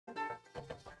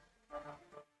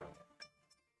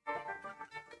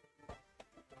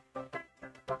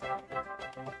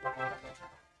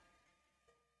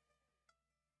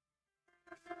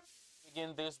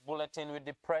begin this bulletin with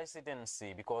the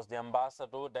presidency because the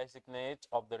ambassador designate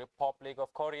of the Republic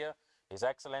of Korea, His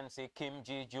Excellency Kim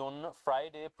Ji-jun,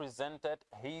 Friday presented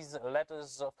his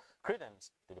letters of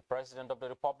credence to the President of the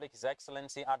Republic, His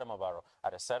Excellency Adama Barrow,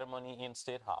 at a ceremony in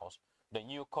State House. The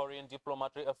new Korean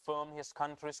diplomat reaffirmed his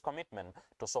country's commitment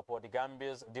to support the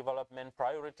Gambia's development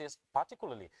priorities,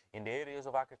 particularly in the areas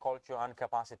of agriculture and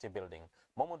capacity building.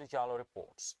 Momodu Jallo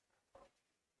reports.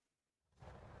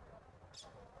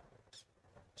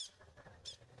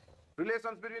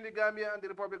 Relations between the Gambia and the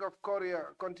Republic of Korea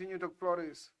continue to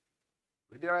flourish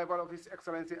with the arrival of His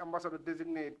Excellency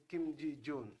Ambassador-designate Kim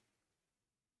Ji-jun.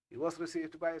 He was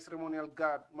received by a ceremonial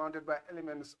guard mounted by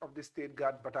elements of the State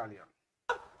Guard Battalion.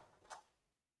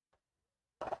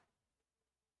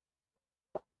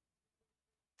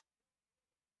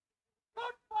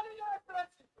 Good morning, Your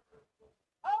Excellency.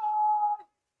 I,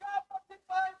 Captain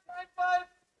 595,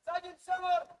 Sergeant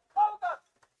Samuel Kaukas,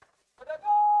 with the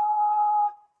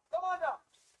guard commander,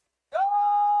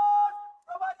 guard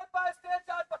provided by State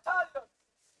Guard Battalion,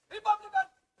 Republican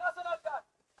National Guard,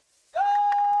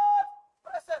 guard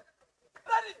present,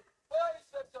 ready for your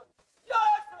inspection. Your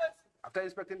Excellency. After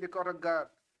inspecting the court guard,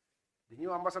 the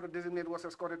new ambassador-designate was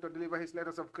escorted to deliver his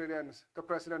letters of credence to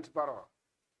President Barrow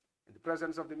in the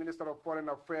presence of the Minister of Foreign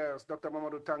Affairs, Dr.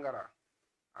 Mamadou Tangara,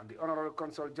 and the Honorary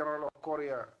Consul General of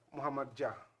Korea, Muhammad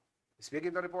Jah.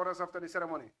 Speaking to reporters after the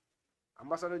ceremony,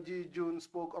 Ambassador Ji-jun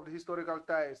spoke of the historical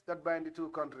ties that bind the two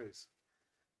countries,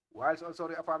 whilst also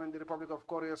reaffirming the Republic of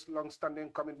Korea's long-standing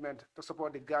commitment to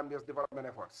support the Gambia's development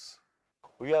efforts.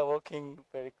 We are working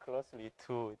very closely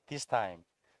to this time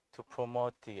to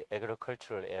promote the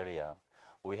agricultural area.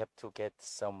 We have to get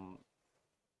some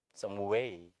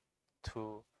way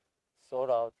to sort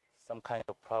out some kind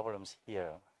of problems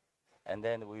here, and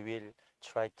then we will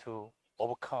try to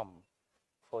overcome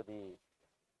for the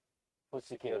food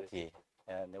security,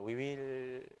 and we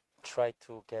will try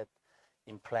to get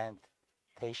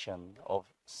implantation of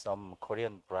some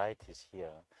Korean varieties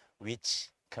here, which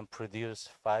can produce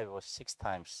 5 or 6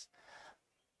 times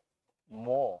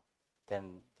more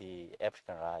than the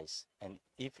African rice. And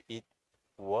if it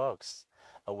works,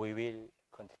 we will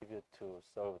contribute to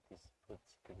solve this food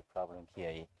security problem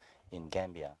here in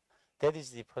Gambia. That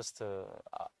is the first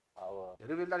our... He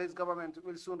revealed that his government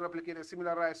will soon replicate a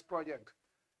similar rice project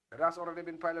that has already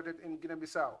been piloted in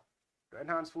Guinea-Bissau to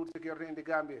enhance food security in the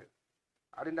Gambia,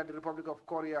 adding that the Republic of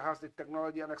Korea has the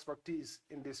technology and expertise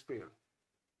in this field.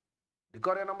 The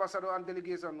Korean ambassador and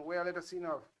delegation were later seen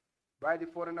off by the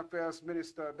Foreign Affairs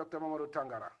Minister, Dr. Mamadou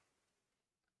Tangara.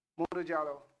 Momodu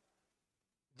Jallo,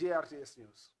 JRTS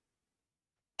News.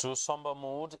 To somber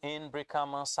mood in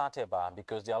Brikama Sateba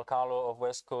because the Alcalo of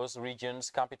West Coast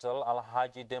Region's capital,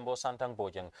 Alhaji Dembo Santang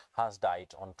Bojang, has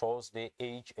died on Thursday,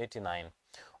 age 89.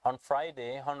 On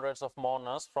Friday, hundreds of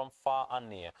mourners from far and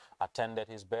near attended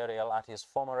his burial at his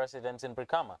former residence in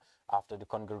Brikama after the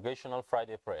congregational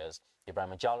Friday prayers.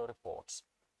 Ibrahim Jallo reports.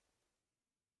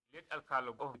 Late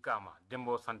Alcalo of Brikama,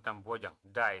 Dembo Santang Bojang,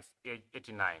 dies, age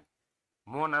 89.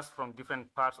 Mourners from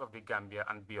different parts of the Gambia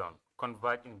and beyond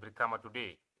converged in Brikama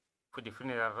today for the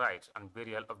funeral rites and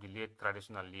burial of the late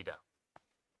traditional leader.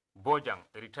 Bojang,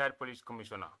 a retired police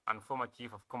commissioner and former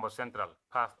chief of Combo Central,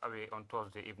 passed away on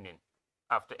Thursday evening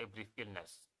after a brief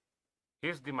illness.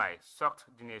 His demise shocked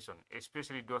the nation,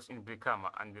 especially those in Brikama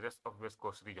and the rest of West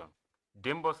Coast region.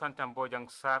 Dembo Santang Bojang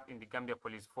served in the Gambia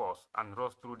Police Force and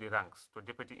rose through the ranks to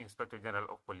Deputy Inspector General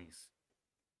of Police.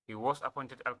 He was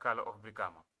appointed Alcalo of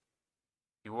Brikama.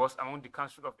 He was among the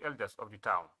Council of Elders of the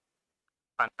town,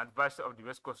 an advisor of the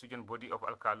West Coast Region body of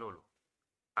Alcalolo,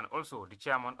 and also the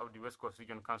chairman of the West Coast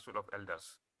Region Council of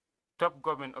Elders. Top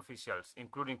government officials,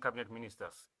 including cabinet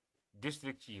ministers,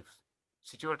 district chiefs,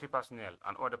 security personnel,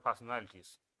 and other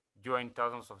personalities, joined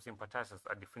thousands of sympathizers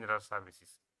at the funeral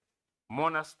services.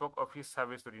 Mourners spoke of his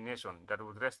service to the nation that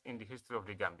would rest in the history of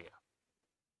the Gambia.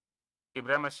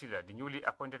 Ibrahim Ashila, the newly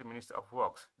appointed Minister of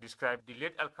Works, described the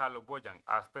late Alcalo Bojang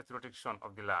as patriotic son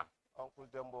of the land. Uncle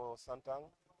Dembo Santang,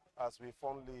 as we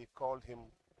fondly called him,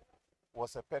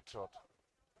 was a patriot.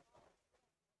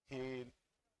 He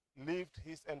lived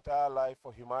his entire life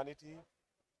for humanity,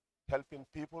 helping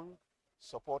people,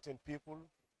 supporting people,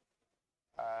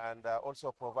 and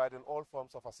also providing all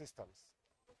forms of assistance.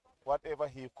 Whatever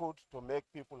he could to make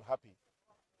people happy,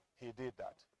 he did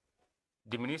that.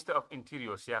 The Minister of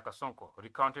Interior, Siaka Sonko,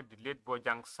 recounted the late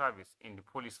Bojang's service in the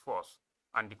police force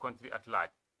and the country at large,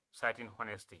 citing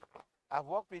honesty. I've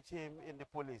worked with him in the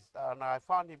police, and I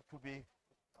found him to be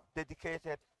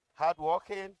dedicated,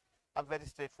 hardworking, and very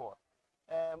straightforward.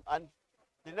 And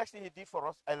the next thing he did for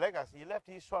us, a legacy, he left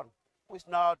his son, who is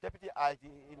now Deputy IG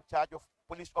in charge of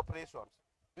police operations.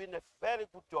 doing a very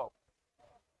good job.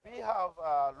 We have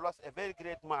lost a very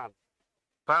great man.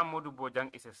 Pa Modu Bojang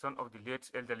is a son of the late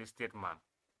elderly statesman.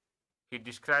 He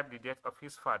described the death of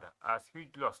his father as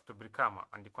huge loss to Brikama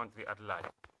and the country at large.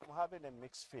 I'm having a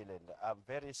mixed feeling. I'm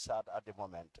very sad at the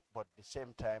moment, but at the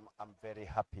same time, I'm very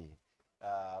happy.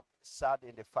 Sad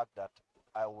in the fact that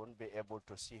I won't be able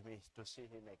to see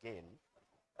him again,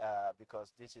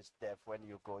 because this is death. When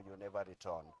you go, you never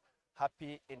return.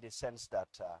 Happy in the sense that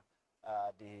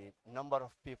the number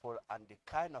of people and the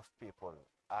kind of people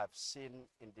I've seen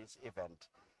in this event,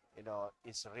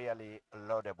 is really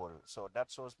laudable. So that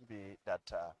shows me that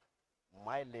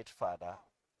my late father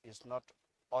is not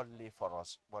only for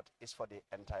us, but is for the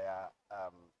entire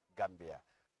Gambia.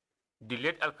 The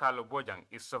late Alkalo Bojang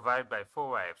is survived by 4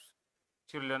 wives,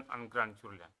 children and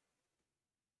grandchildren.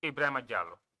 Ibrahima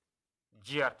Jallo,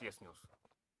 GRTS News.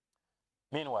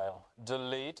 Meanwhile, the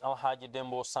late Alhaji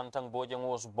Dembo Santang Bojang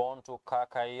was born to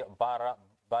Kakai Bara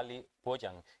Bali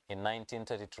Bojang in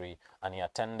 1933, and he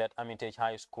attended Armitage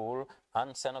High School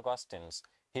and St. Augustine's.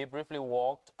 He briefly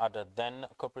worked at the then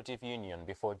Cooperative Union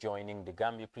before joining the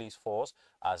Gambia Police Force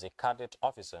as a cadet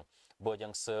officer.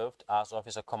 Bojang served as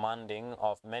officer commanding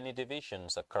of many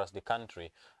divisions across the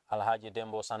country. Alhaji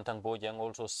Dembo Santang Bojang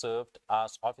also served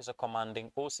as officer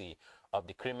commanding OC of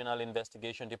the Criminal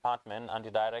Investigation Department and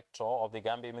the director of the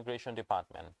Gambia Immigration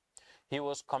Department. He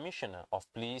was commissioner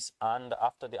of police, and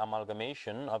after the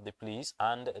amalgamation of the police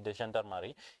and the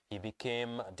gendarmerie, he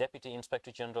became deputy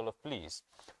inspector general of police.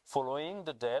 Following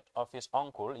the death of his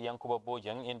uncle, Yankuba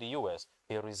Bojang, in the US,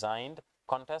 he resigned,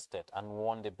 contested, and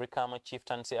won the Brikama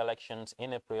chieftaincy elections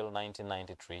in April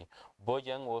 1993.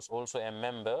 Bojang was also a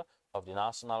member of the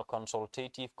National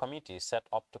Consultative Committee set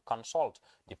up to consult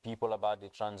the people about the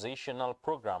transitional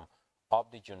program of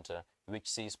the junta, which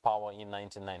seized power in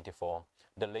 1994.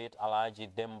 The late Alhaji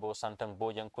Dembo Santang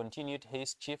Bojang continued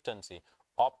his chieftaincy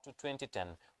up to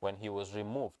 2010, when he was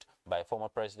removed by former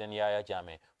President Yahya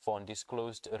Jammeh for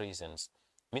undisclosed reasons.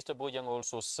 Mr. Bojang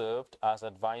also served as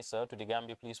advisor to the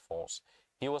Gambia Police Force.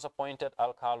 He was appointed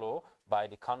Alkalo by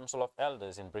the Council of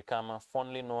Elders in Brikama,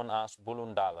 fondly known as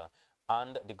Bulundala,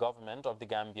 and the government of the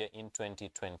Gambia in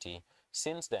 2020.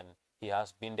 Since then, he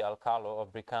has been the Alkalo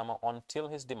of Brikama until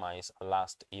his demise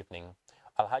last evening.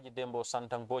 Alhaji Dembo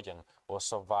Santang Bojang was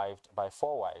survived by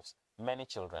 4 wives, many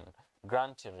children,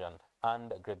 grandchildren,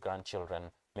 and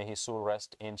great-grandchildren. May his soul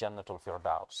rest in Jannatul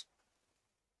Firdaus.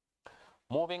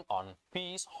 Moving on,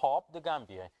 Peace Hub the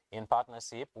Gambia, in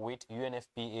partnership with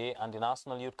UNFPA and the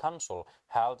National Youth Council,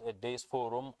 held a day's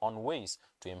forum on ways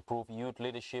to improve youth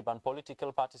leadership and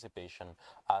political participation.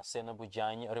 As Senabu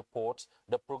Jany reports,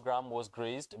 the program was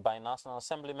graced by National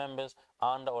Assembly members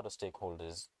and other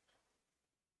stakeholders.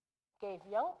 Gave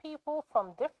young people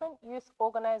from different youth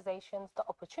organizations the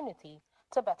opportunity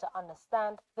to better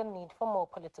understand the need for more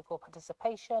political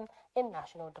participation in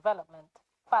national development.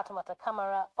 Fatimata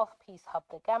Kamara of Peace Hub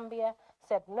the Gambia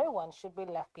said no one should be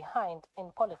left behind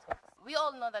in politics. We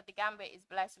all know that the Gambia is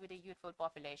blessed with a youthful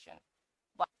population,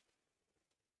 but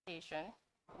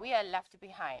we are left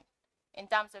behind. In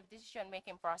terms of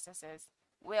decision-making processes,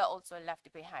 we are also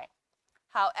left behind.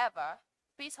 However,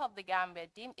 Peace Hub the Gambia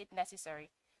deemed it necessary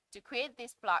to create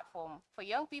this platform for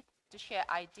young people to share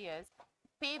ideas,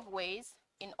 pave ways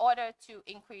in order to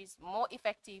increase more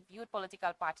effective youth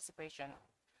political participation.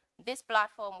 This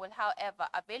platform will, however,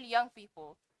 avail young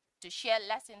people to share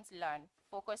lessons learned,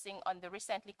 focusing on the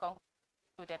recently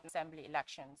concluded assembly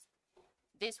elections.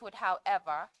 This would,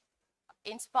 however,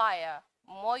 inspire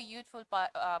more youthful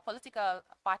political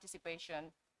participation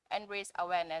and raise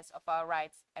awareness of our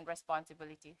rights and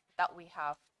responsibility that we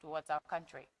have towards our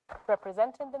country.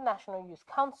 Representing the National Youth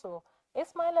Council,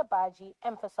 Ismaila Baji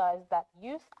emphasized that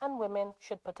youth and women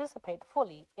should participate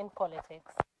fully in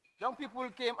politics. Young people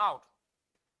came out.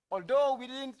 Although we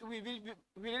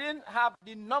didn't have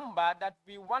the number that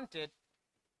we wanted,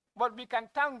 but we can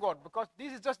thank God because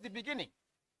this is just the beginning.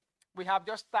 We have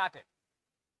just started.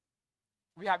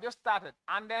 We have just started,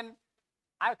 and then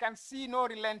I can see no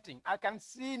relenting. I can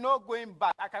see no going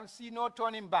back. I can see no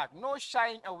turning back, no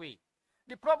shying away.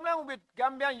 The problem with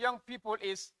Gambian young people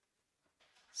is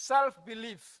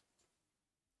self-belief.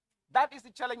 That is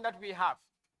the challenge that we have.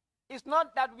 It's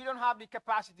not that we don't have the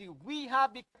capacity. We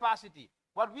have the capacity.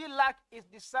 What we lack is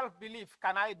the self-belief.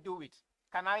 Can I do it?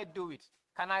 Can I do it?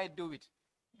 Can I do it?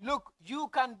 Look, you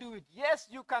can do it. Yes,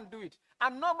 you can do it.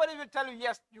 And nobody will tell you,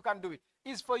 yes, you can do it.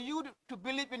 It's for you to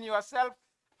believe in yourself,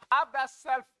 have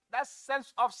that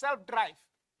sense of self-drive,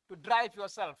 to drive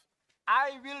yourself.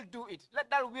 I will do it. Let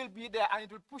that will be there, and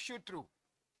it will push you through.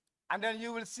 And then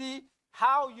you will see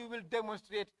how you will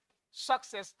demonstrate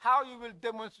success, how you will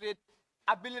demonstrate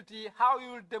ability, how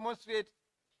you will demonstrate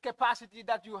capacity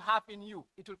that you have in you.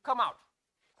 It will come out.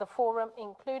 The forum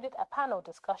included a panel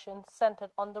discussion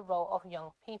centered on the role of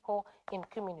young people in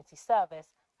community service,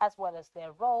 as well as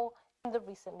their role in the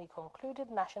recently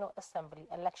concluded National Assembly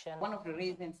election. One of the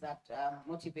reasons that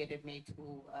motivated me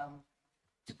to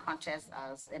contest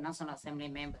as a National Assembly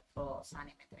member for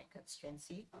Sani Metering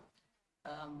constituency,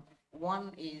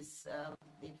 one is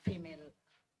the female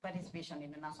participation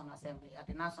in the National Assembly, at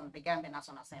the Gambia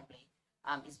National Assembly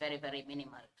is very, very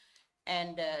minimal.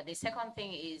 And the second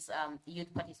thing is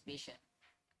youth participation.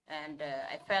 And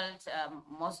I felt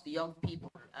most young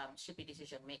people should be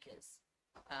decision makers.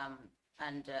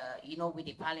 You know, with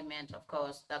the parliament, of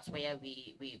course, that's where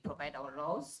we provide our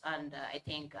laws. And I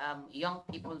think young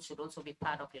people should also be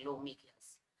part of the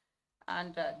lawmakers.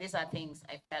 And these are things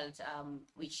I felt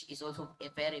which is also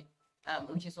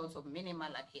which is also minimal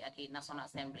at the National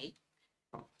Assembly.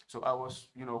 So I was,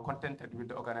 you know, contented with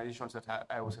the organizations that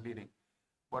I was leading.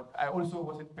 But I also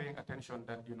wasn't paying attention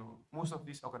that, you know, most of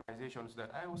these organizations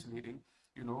that I was leading,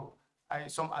 you know,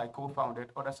 some I co-founded,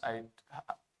 others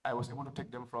I was able to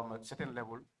take them from a certain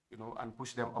level, you know, and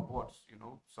push them upwards, you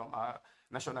know. Some are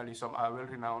nationally, some are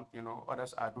well-renowned, you know,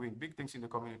 others are doing big things in the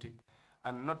community.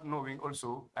 And not knowing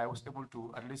also, I was able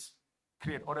to at least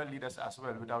create other leaders as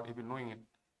well without even knowing it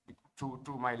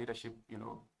through my leadership, you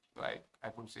know, like I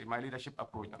could say my leadership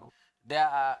approach. You know. There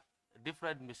are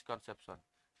different misconceptions.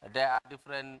 There are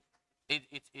different,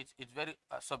 it's very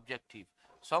subjective.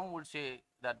 Some will say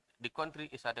that the country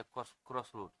is at a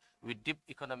crossroad with deep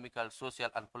economical, social,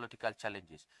 and political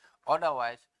challenges.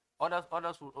 Otherwise,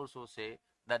 others will also say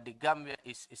that the Gambia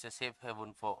is a safe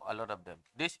haven for a lot of them.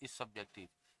 This is subjective.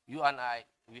 You and I,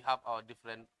 we have our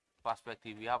different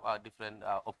perspective, we have our different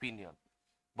opinion.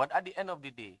 But at the end of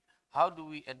the day, how do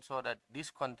we ensure that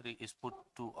this country is put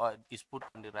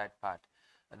on the right path?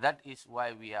 That is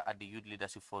why we are at the Youth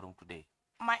Leadership Forum today.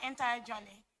 My entire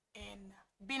journey in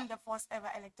being the first ever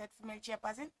elected female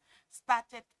chairperson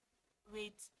started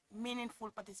with meaningful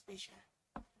participation.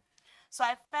 So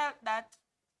I felt that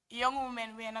young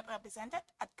women were not represented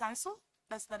at council,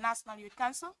 that's the National Youth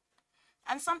Council.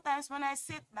 And sometimes when I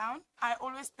sit down, I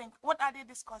always think, what are they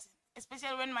discussing?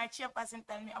 Especially when my chairperson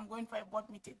tells me I'm going for a board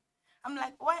meeting. I'm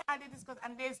like, why are they discussing?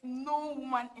 And there's no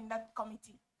woman in that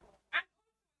committee.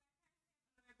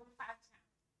 It's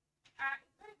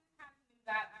very disheartening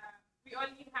that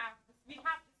we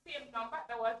have the same number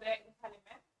that was there in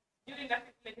Parliament. During the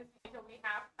fifth legislature, we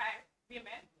have 5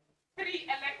 women, 3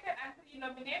 elected and 3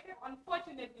 nominated.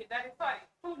 Unfortunately,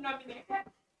 2 nominated.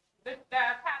 The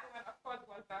third one, of course,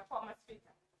 was the former speaker.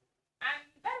 And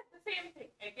that is the same thing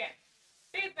again.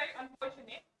 It is very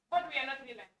unfortunate, but we are not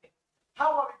relenting.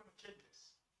 How are we going to change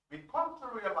this? We come to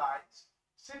realize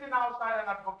sitting outside and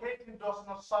advocating does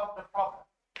not solve the problem.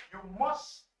 You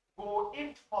must go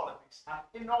into politics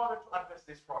in order to address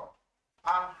this problem.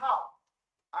 And how?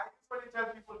 I usually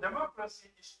tell people democracy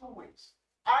is 2 ways.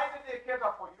 Either they cater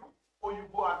for you or you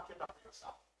go and cater for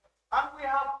yourself. And we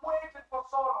have waited for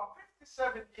so long,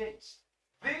 57 years.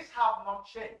 These have not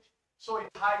changed. So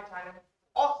it's high time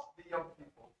us, the young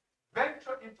people,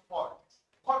 venture into politics,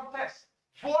 contest,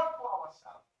 vote for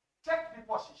ourselves, take the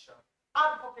position,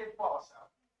 advocate for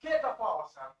ourselves, cater for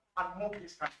ourselves, and move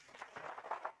this country.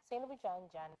 Zainabu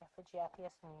Jan for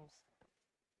GRTS News.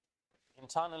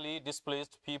 Internally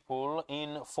displaced people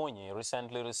in Fonyi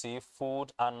recently received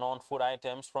food and non-food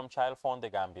items from Child Fund the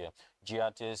Gambia.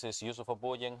 GRTS's Yusuf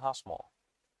Abojeng has more.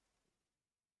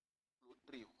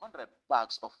 300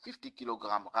 bags of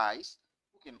 50-kilogram rice,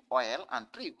 cooking oil, and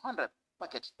 300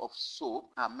 packets of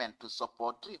soap are meant to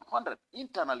support 300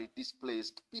 internally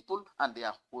displaced people and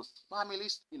their host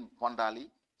families in Bondali,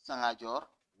 Sangajor,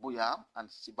 Buyam, and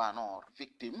Sibanor.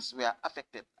 Victims were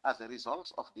affected as a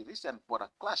result of the recent border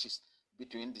clashes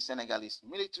between the Senegalese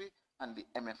military and the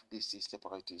MFDC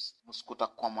separatists. Muskuta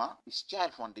Koma is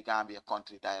Child Fund the Gambia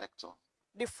country director.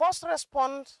 The first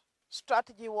response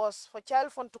strategy was for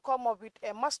Child Fund to come up with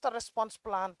a master response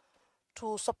plan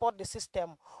to support the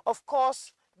system. Of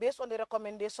course, based on the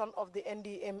recommendation of the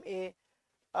NDMA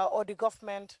or the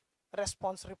government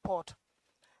response report.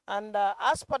 And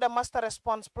as per the master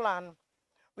response plan,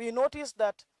 we noticed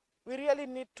that we really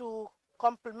need to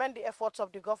complement the efforts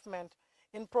of the government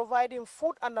in providing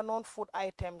food and non-food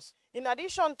items. In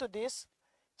addition to this,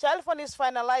 Child Fund is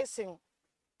finalizing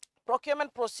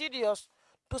procurement procedures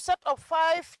to set up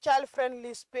 5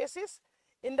 child-friendly spaces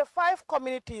in the 5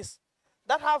 communities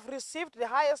that have received the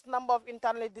highest number of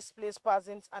internally displaced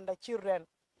persons and the children.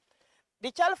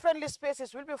 The child-friendly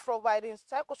spaces will be providing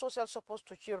psychosocial support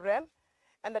to children,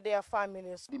 and their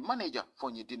families. The manager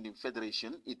for Nyidindi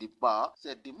Federation, Idi Ba,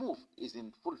 said the move is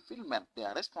in fulfillment of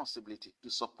their responsibility to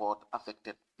support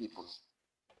affected people.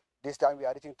 This time we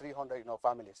are reaching 300,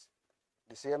 families.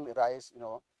 The same rice,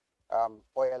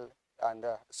 oil and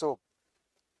soap.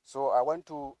 So I want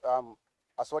to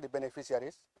assure the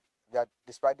beneficiaries that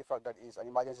despite the fact that it's an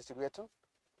emergency situation,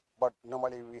 but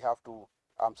normally we have to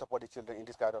support the children in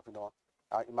this kind of,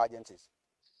 emergencies.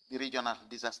 The regional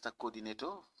disaster coordinator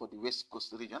for the West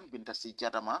Coast region, Bintasi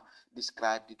Jadama,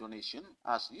 described the donation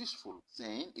as useful,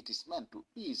 saying it is meant to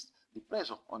ease the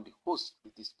pressure on the host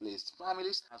displaced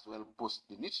families, as well boost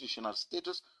the nutritional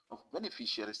status of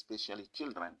beneficiaries, especially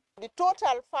children. The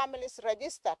total families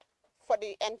registered for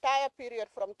the entire period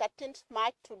from 13th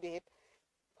March to date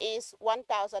is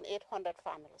 1,800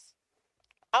 families.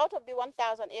 Out of the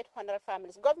 1,800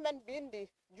 families, government being the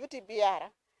duty bearer,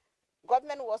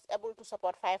 government was able to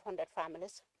support 500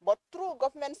 families, but through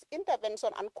government's intervention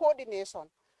and coordination,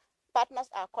 partners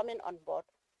are coming on board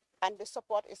and the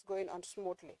support is going on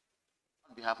smoothly.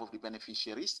 On behalf of the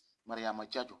beneficiaries,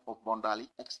 Mariama Jaju of Bondali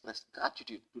expressed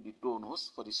gratitude to the donors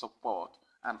for the support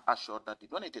and assured that the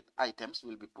donated items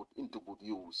will be put into good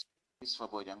use. Christopher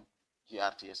Bojang,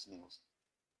 GRTS News.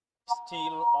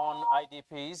 Still on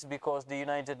IDPs, because the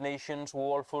United Nations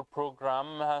World Food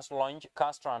Programme has launched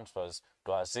cash transfers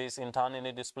to assist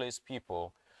internally displaced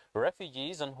people,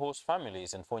 refugees and host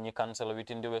families in Fonyi Council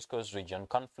within the West Coast region.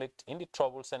 Conflict in the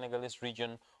troubled Senegalese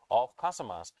region of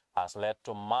Casamance has led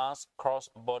to mass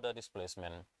cross-border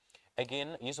displacement.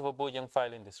 Again, Yusuf Bojang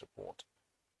filing this report.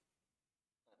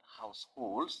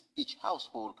 Households, each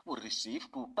household will receive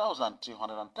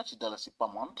 $2,330 per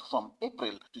month from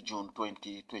April to June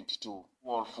 2022.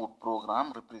 World Food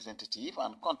Programme representative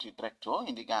and country director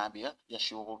in the Gambia,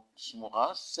 Yashua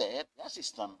Smoura, said the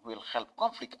assistance will help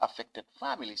conflict-affected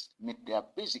families meet their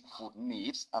basic food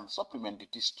needs and supplement the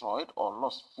destroyed or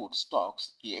lost food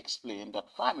stocks. He explained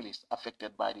that families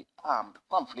affected by the armed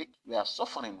conflict were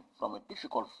suffering from a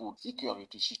difficult food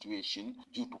security situation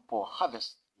due to poor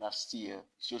harvest last year,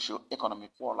 socio-economic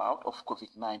fallout of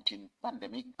COVID-19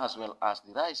 pandemic, as well as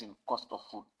the rising cost of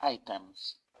food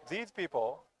items. These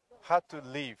people had to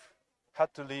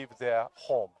leave their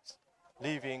homes,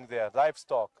 leaving their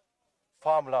livestock,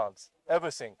 farmlands,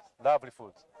 everything,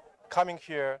 livelihoods, coming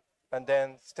here and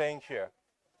then staying here.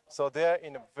 So they're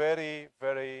in a very,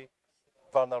 very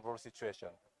vulnerable situation.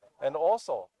 And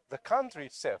also, the country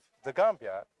itself, the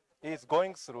Gambia, is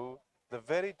going through the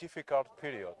very difficult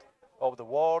period of the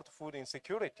world food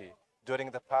insecurity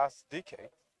during the past decade.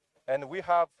 And we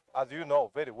have, as you know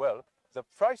very well, the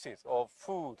prices of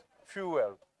food,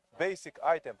 fuel, basic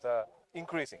items are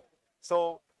increasing.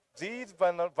 So these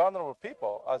vulnerable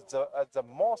people are the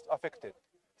most affected.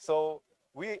 So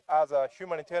we, as a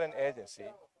humanitarian agency,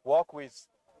 work with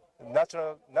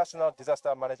National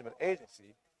Disaster Management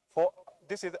Agency.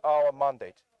 This is our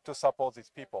mandate to support these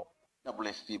people.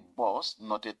 WFP boss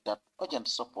noted that urgent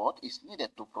support is needed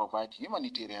to provide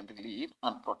humanitarian relief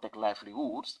and protect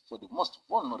livelihoods for the most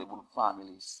vulnerable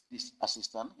families. This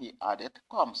assistance, he added,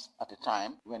 comes at a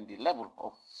time when the level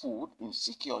of food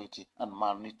insecurity and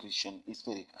malnutrition is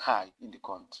very high in the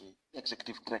country. The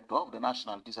executive director of the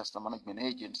National Disaster Management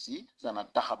Agency, Zana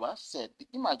Dahaba, said the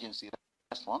emergency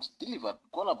response delivered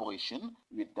collaboration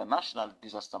with the National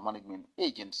Disaster Management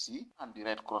Agency and the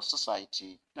Red Cross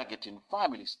Society, targeting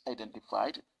families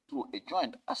identified through a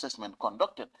joint assessment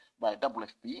conducted by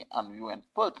WFP and UN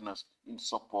partners in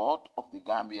support of the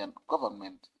Gambian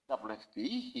government.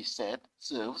 WFP, he said,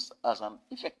 serves as an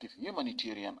effective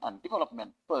humanitarian and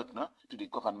development partner to the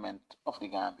government of the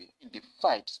Gambia in the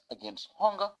fight against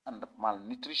hunger and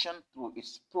malnutrition through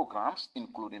its programs,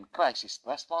 including crisis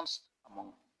response,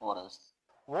 among others.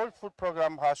 World Food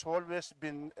Programme has always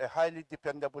been a highly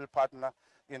dependable partner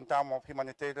in terms of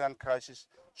humanitarian crisis,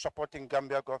 supporting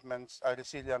Gambia government's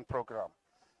resilient program.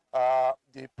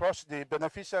 The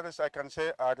beneficiaries, I can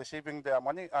say, are receiving their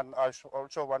money, and I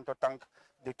also want to thank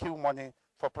the Q Money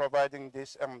for providing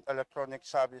this electronic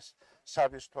service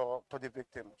to the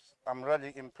victims. I'm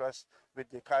really impressed with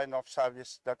the kind of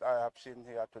service that I have seen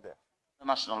here today. The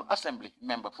National Assembly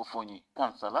member for Fonyi,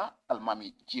 Councillor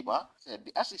Almami Jiba, said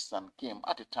the assistance came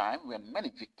at a time when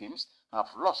many victims have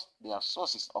lost their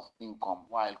sources of income,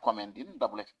 while commending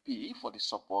WFP for the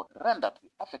support rendered to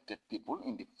affected people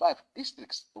in the 5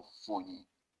 districts of Fonyi.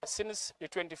 Since the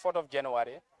 24th of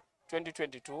January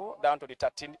 2022 down to the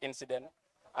 13th incident,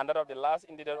 and that of the last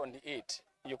incident on the 8th,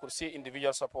 you could see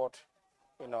individual support,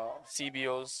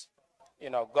 CBOs,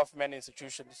 government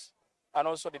institutions, and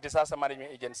also the Disaster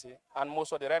Management Agency, and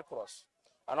also the Red Cross.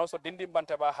 And also Dindi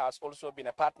Bantaba has also been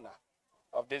a partner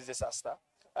of this disaster.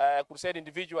 I could say it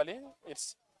individually,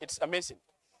 it's amazing.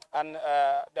 And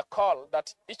the call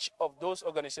that each of those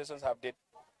organizations have did,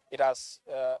 it has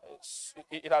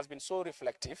been so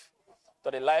reflective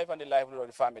to the life and the livelihood of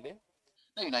the family.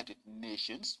 The United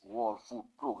Nations World Food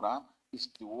Programme is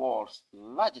the world's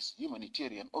largest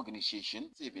humanitarian organization,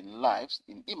 saving lives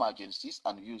in emergencies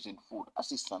and using food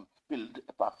assistance, build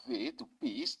a pathway to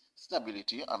peace,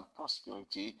 stability, and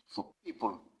prosperity for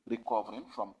people recovering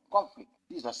from conflict,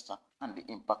 disaster, and the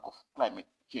impact of climate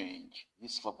change.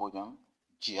 This is Bojang,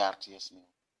 GRTS News.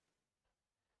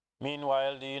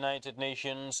 Meanwhile, the United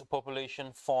Nations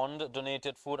Population Fund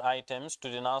donated food items to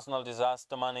the National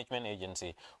Disaster Management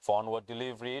Agency for onward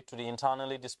delivery to the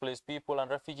internally displaced people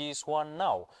and refugees who are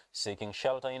now seeking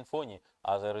shelter in Fonyi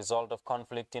as a result of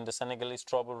conflict in the Senegalese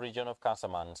troubled region of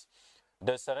Casamance.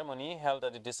 The ceremony, held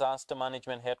at the Disaster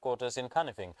Management Headquarters in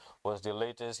Kanifing, was the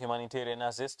latest humanitarian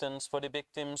assistance for the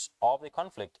victims of the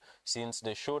conflict since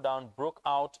the showdown broke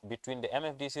out between the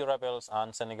MFDC rebels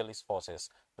and Senegalese forces.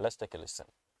 Let's take a listen.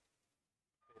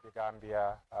 The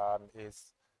Gambia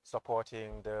is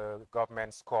supporting the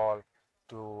government's call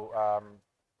to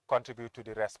contribute to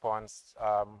the response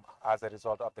as a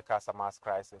result of the Casamance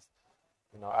crisis.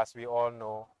 As we all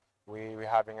know, we're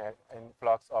having an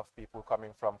influx of people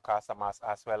coming from Casamance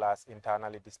as well as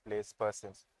internally displaced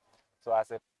persons. So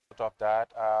as a result of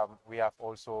that, we have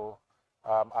also,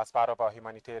 as part of our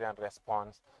humanitarian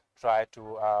response, try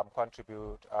to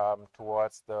contribute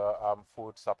towards the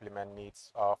food supplement needs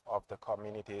of the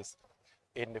communities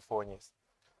in the Fonyis.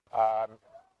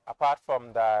 Apart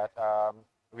from that,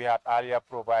 we had earlier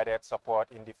provided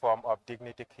support in the form of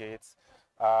dignity kits,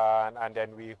 and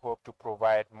then we hope to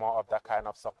provide more of that kind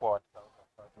of support.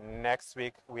 Next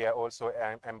week, we are also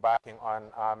embarking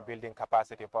on building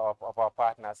capacity of our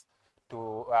partners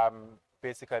to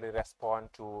basically respond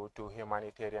to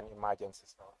humanitarian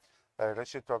emergencies. A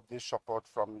receipt of this support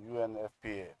from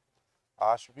UNFPA.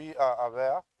 As we are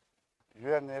aware,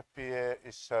 UNFPA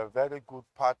is a very good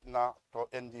partner to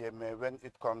NDMA when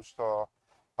it comes to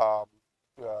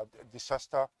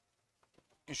disaster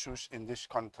issues in this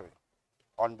country.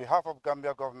 On behalf of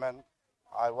Gambia government,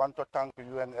 I want to thank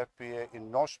UNFPA in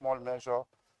no small measure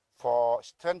for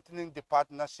strengthening the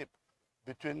partnership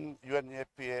between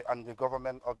UNFPA and the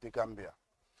government of the Gambia.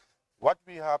 What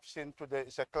we have seen today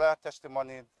is a clear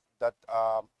testimony that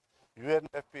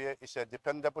UNFPA is a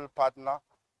dependable partner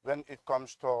when it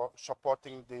comes to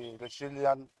supporting the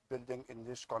resilient building in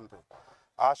this country.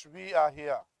 As we are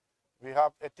here, we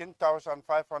have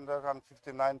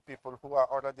 18,559 people who are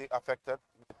already affected,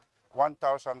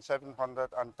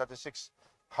 1,736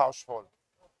 households.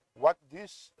 What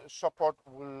this support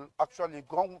will actually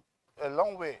go a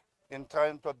long way in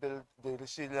trying to build the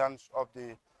resilience of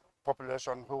the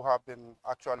population who have been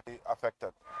actually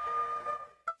affected.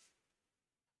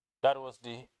 That was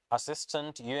the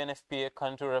Assistant UNFPA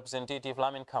Country Representative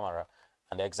Lamin Kamara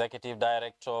and the Executive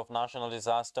Director of National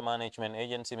Disaster Management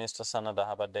Agency, Mr. Sanada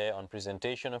Habade, on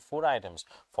presentation of food items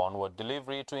for onward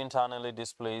delivery to internally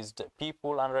displaced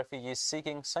people and refugees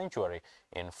seeking sanctuary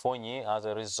in Fonyi as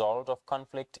a result of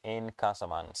conflict in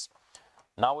Casamance.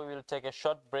 Now we will take a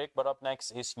short break, but up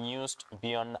next is news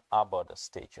beyond our border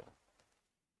station.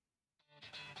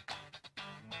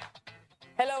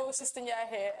 Hello, Sister Njai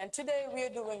here, and today we are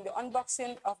doing the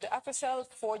unboxing of the Africell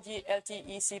 4G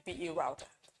LTE CPE router.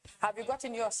 Have you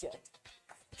gotten yours yet?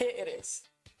 Here it is.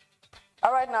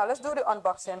 All right, now let's do the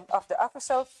unboxing of the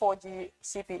Africell 4G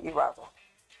CPE router.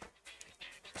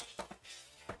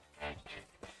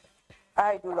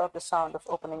 I do love the sound of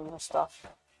opening new stuff.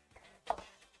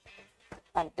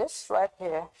 And this right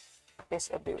here is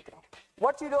a beauty.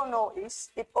 What you don't know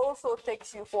is it also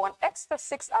takes you for an extra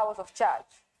 6 hours of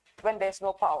charge when there's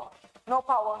no power. No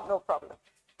power, no problem.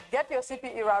 Get your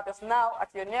CPE routers now at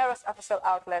your nearest Africell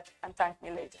outlet and thank me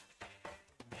later.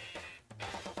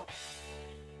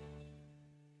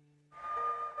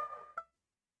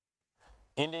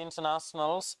 In the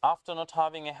internationals, after not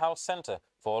having a health center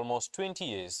for almost 20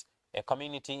 years, a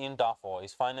community in Darfur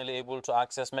is finally able to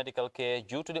access medical care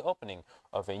due to the opening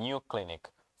of a new clinic.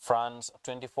 France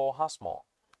 24 has more.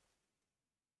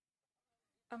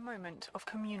 A moment of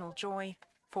communal joy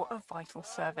for a vital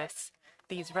service.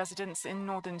 These residents in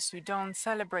northern Sudan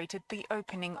celebrated the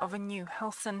opening of a new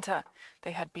health centre.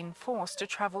 They had been forced to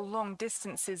travel long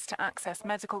distances to access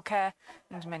medical care,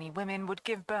 and many women would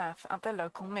give birth at the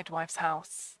local midwife's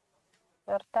house.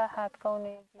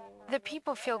 The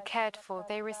people feel cared for,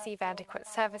 they receive adequate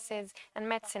services, and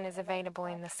medicine is available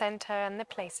in the centre, and the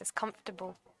place is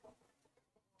comfortable.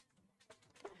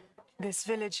 This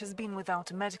village has been without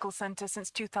a medical center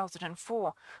since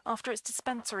 2004, after its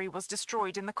dispensary was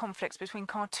destroyed in the conflicts between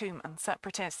Khartoum and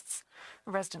separatists.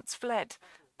 Residents fled,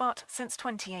 but since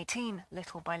 2018,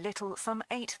 little by little, some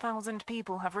 8,000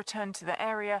 people have returned to the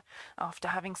area after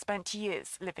having spent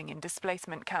years living in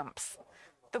displacement camps.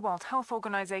 The World Health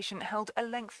Organization held a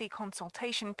lengthy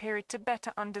consultation period to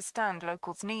better understand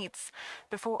locals' needs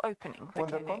before opening the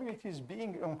clinic. When the community is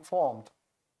being informed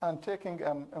and taking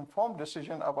an informed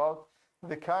decision about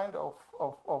the kind of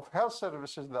health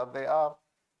services that they are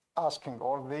asking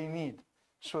or they need.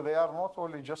 So they are not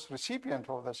only just recipient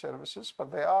of the services,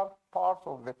 but they are part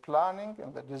of the planning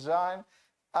and the design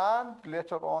and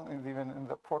later on even in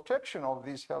the protection of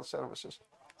these health services.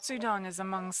 Sudan is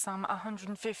among some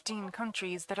 115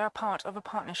 countries that are part of a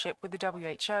partnership with the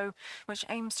WHO, which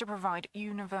aims to provide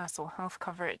universal health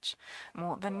coverage.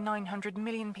 More than 900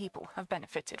 million people have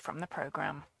benefited from the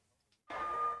program.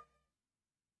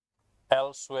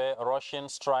 Elsewhere, Russian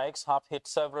strikes have hit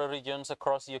several regions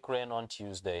across Ukraine on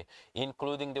Tuesday,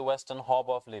 including the western hub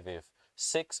of Lviv,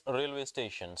 6 railway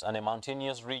stations, and a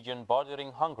mountainous region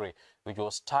bordering Hungary, which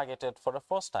was targeted for the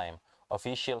first time,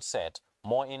 officials said.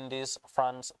 More in this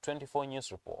France 24 News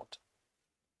report.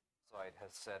 Side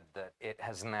has said that it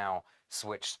has now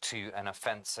switched to an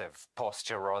offensive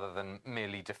posture rather than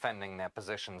merely defending their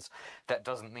positions. That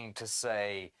doesn't mean to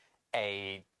say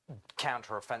a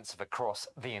counter-offensive across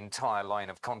the entire line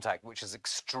of contact, which is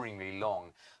extremely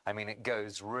long. I mean, it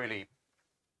goes really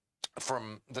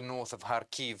from the north of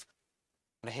Kharkiv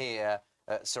here,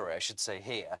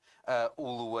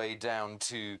 all the way down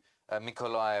to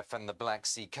Mykolaiv and the Black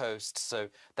Sea coast. So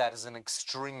that is an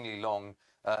extremely long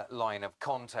line of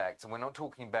contact. And we're not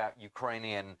talking about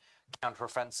Ukrainian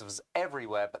counteroffensives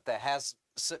everywhere, but there has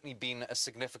certainly been a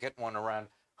significant one around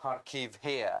Kharkiv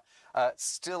here.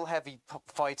 Still heavy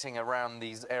fighting around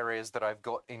these areas that I've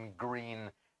got in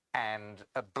green and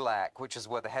black, which is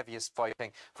where the heaviest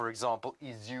fighting, for example,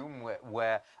 Izium,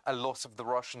 where a lot of the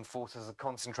Russian forces are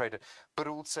concentrated, but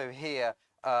also here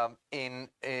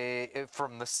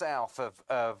from the south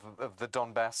of the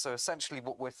Donbass. So essentially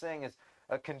what we're seeing is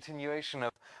a continuation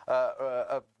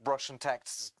of Russian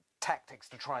tactics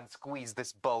to try and squeeze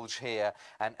this bulge here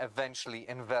and eventually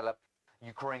envelop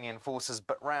Ukrainian forces.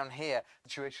 But around here, the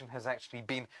situation has actually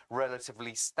been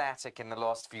relatively static in the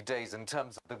last few days in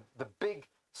terms of the big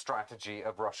strategy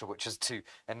of Russia, which is to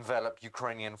envelop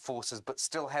Ukrainian forces, but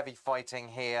still heavy fighting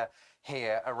here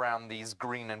around these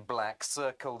green and black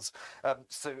circles.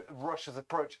 So Russia's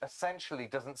approach essentially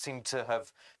doesn't seem to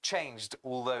have changed,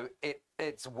 although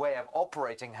its way of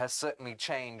operating has certainly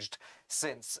changed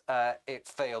since it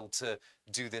failed to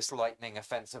do this lightning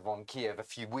offensive on Kiev a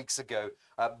few weeks ago.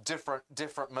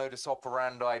 Different modus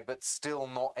operandi, but still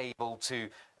not able to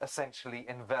essentially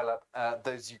envelop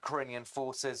those Ukrainian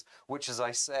forces, which, as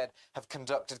I said, have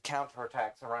conducted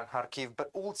counterattacks around Kharkiv, but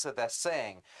also they're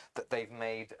saying that they've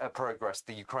made progress,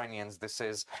 the Ukrainians, this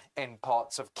is, in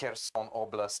parts of Kherson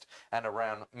Oblast and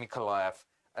around Mykolaiv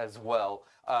as well.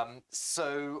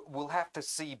 So we'll have to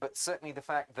see, but certainly the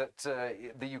fact that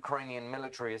the Ukrainian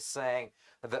military is saying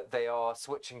that they are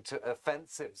switching to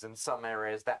offensives in some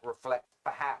areas, that reflect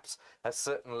perhaps a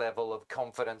certain level of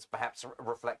confidence, perhaps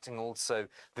reflecting also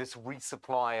this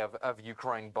resupply of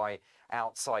Ukraine by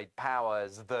outside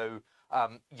powers, though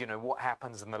you know, what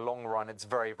happens in the long run, it's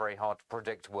very, very hard to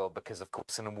predict, Will, because, of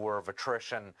course, in a war of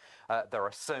attrition, there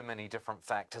are so many different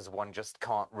factors. One just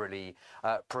can't really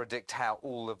predict how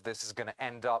all of this is going to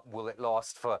end up. Will it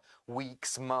last for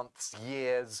weeks, months,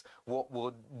 years?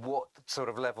 What sort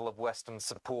of level of Western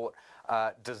support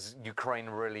does Ukraine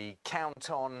really count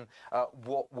on?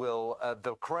 What will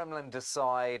the Kremlin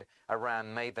decide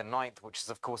around May the 9th, which is,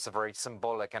 of course, a very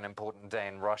symbolic and important day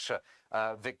in Russia,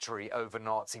 victory over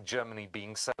Nazi Germany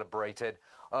being celebrated?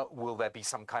 Will there be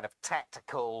some kind of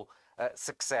tactical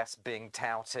success being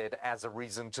touted as a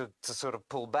reason to sort of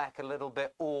pull back a little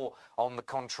bit, or on the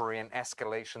contrary, an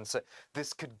escalation? So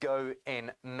this could go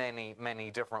in many, many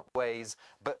different ways,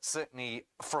 but certainly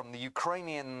from the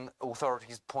Ukrainian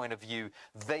authorities' point of view,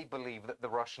 they believe that the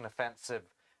Russian offensive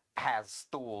has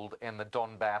stalled in the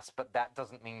Donbass, but that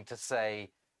doesn't mean to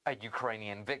say a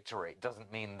Ukrainian victory. It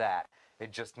doesn't mean that.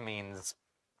 It just means,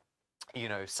 you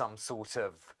know, some sort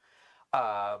of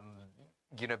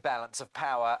you know, balance of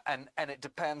power, and it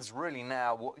depends really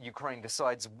now what Ukraine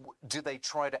decides. Do they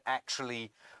try to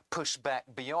actually push back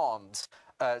beyond?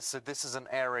 So this is an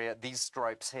area, these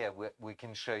stripes here, we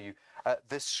can show you.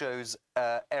 This shows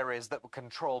areas that were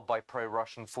controlled by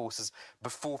pro-Russian forces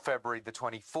before February the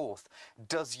 24th.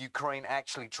 Does Ukraine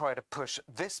actually try to push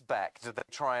this back? Do they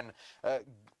try and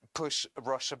push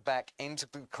Russia back into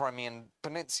the Crimean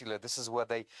Peninsula. This is where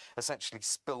they essentially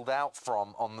spilled out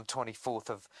from on the 24th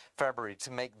of February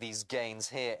to make these gains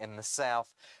here in the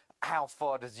south. How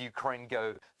far does Ukraine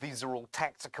go? These are all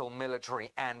tactical,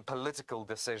 military and political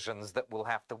decisions that we'll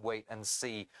have to wait and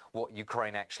see what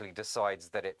Ukraine actually decides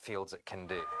that it feels it can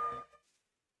do.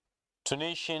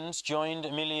 Tunisians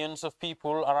joined millions of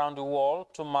people around the world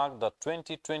to mark the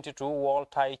 2022 World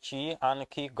Tai Chi and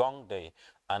Qigong Day,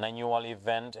 an annual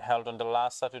event held on the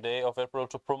last Saturday of April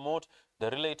to promote the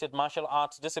related martial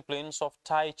arts disciplines of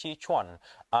Tai Chi Chuan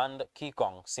and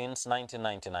Qigong since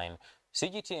 1999.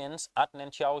 CGTN's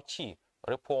Adnan Chiao-Chi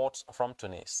reports from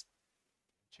Tunis.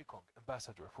 Qigong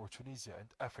ambassador for Tunisia and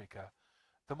Africa,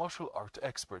 the martial art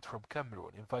expert from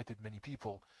Cameroon invited many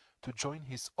people to join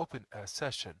his open-air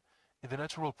session in the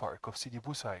natural park of Sidi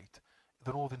Bou Said,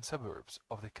 the northern suburbs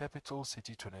of the capital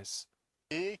city Tunis.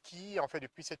 Et qui, en fait,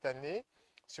 depuis cette année,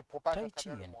 Tai Chi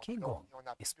and Qigong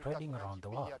is spreading around the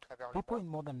world. People in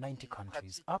more than 90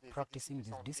 countries are practicing this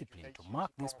discipline to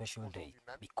mark this special day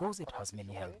because it has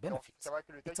many health benefits.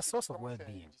 It's a source of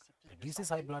well-being, reduces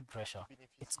high blood pressure,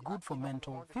 it's good for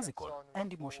mental, physical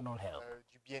and emotional health.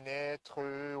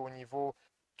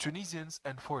 Tunisians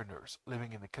and foreigners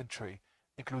living in the country,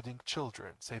 including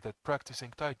children, say that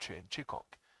practicing Tai Chi and Qigong,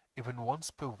 even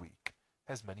once per week,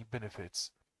 has many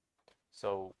benefits.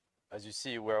 So, as you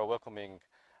see, we're welcoming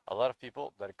a lot of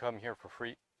people that come here for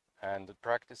free and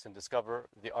practice and discover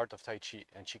the art of Tai Chi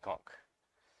and Qigong.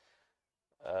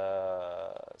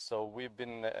 So we've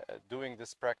been doing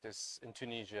this practice in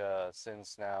Tunisia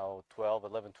since now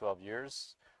 12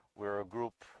 years. We're a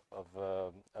group of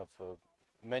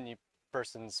many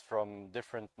persons from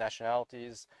different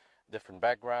nationalities, different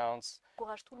backgrounds.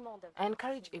 I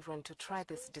encourage everyone to try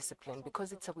this discipline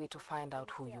because it's a way to find out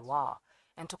who you are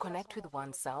and to connect with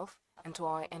oneself and to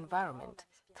our environment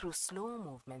through slow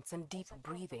movements and deep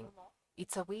breathing.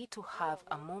 It's a way to have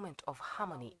a moment of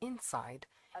harmony inside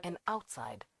and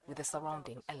outside with the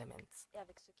surrounding elements.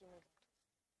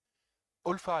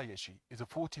 Ulfa Ayashi is a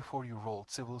 44-year-old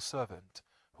civil servant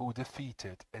who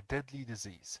defeated a deadly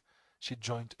disease. She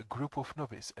joined a group of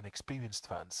novice and experienced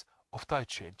fans of Tai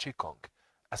Chi and Qigong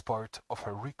as part of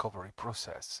her recovery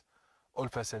process.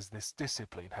 Ulfa says this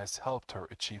discipline has helped her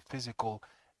achieve physical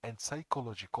and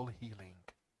psychological healing.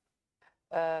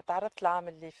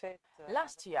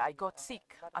 Last year I got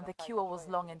sick and the cure was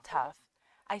long and tough.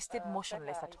 I stayed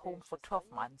motionless at home for 12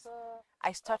 months.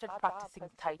 I started practicing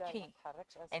Tai Chi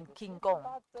and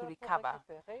Qigong to recover.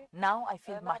 Now I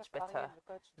feel much better.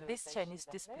 This Chinese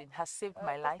discipline has saved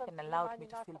my life and allowed me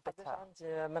to feel better.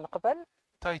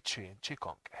 Tai Chi and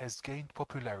Qigong has gained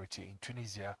popularity in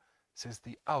Tunisia since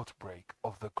the outbreak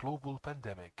of the global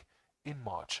pandemic in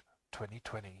March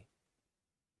 2020.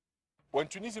 When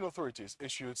Tunisian authorities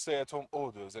issued stay-at-home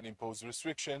orders and imposed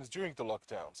restrictions during the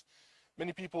lockdowns,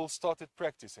 many people started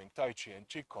practicing Tai Chi and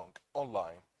Qigong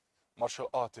online. Martial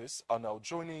artists are now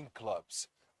joining clubs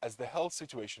as the health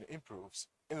situation improves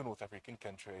in the North African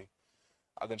country.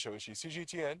 Adnan Chiao-Chi,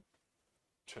 CGTN,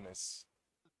 Tunis.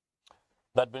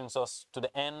 That brings us to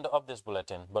the end of this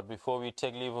bulletin. But before we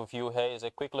take leave of you, here is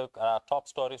a quick look at our top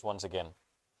stories once again.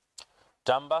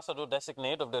 The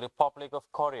Ambassador-designate of the Republic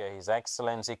of Korea, His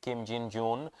Excellency Kim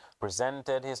Jin-jun,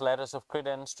 presented his letters of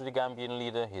credence to the Gambian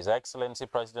leader, His Excellency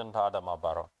President Adama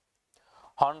Barrow.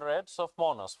 Hundreds of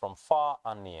mourners from far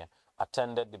and near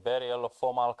attended the burial of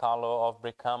former Alcalo of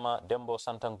Brikama, Dembo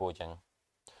Santang Bojang.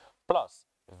 Plus,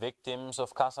 victims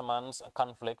of Casamance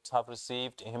conflicts have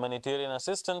received humanitarian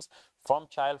assistance from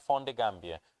Child Fund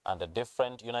Gambia and the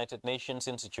different United Nations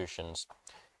institutions.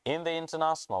 In the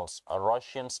internationals,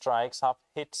 Russian strikes have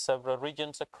hit several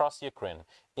regions across Ukraine,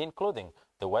 including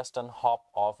the western hub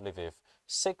of Lviv,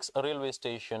 6 railway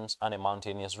stations and a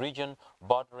mountainous region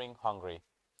bordering Hungary.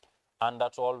 And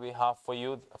that's all we have for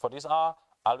you for this hour.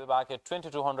 I'll be back at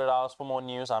 2200 hours for more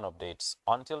news and updates.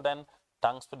 Until then,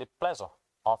 thanks for the pleasure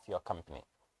of your company.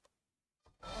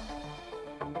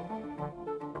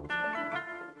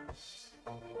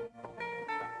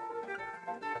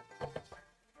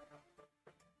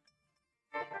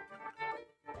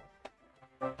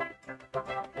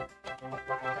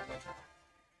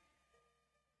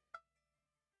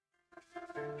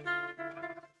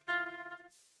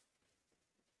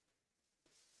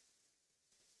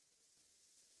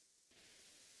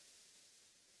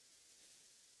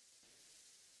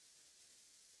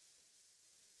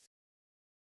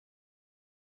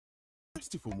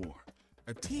 Thirsty for more?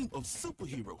 A team of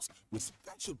superheroes with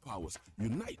special powers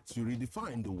unite to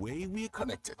redefine the way we are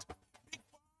connected.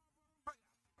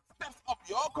 Steps up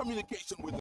your communication with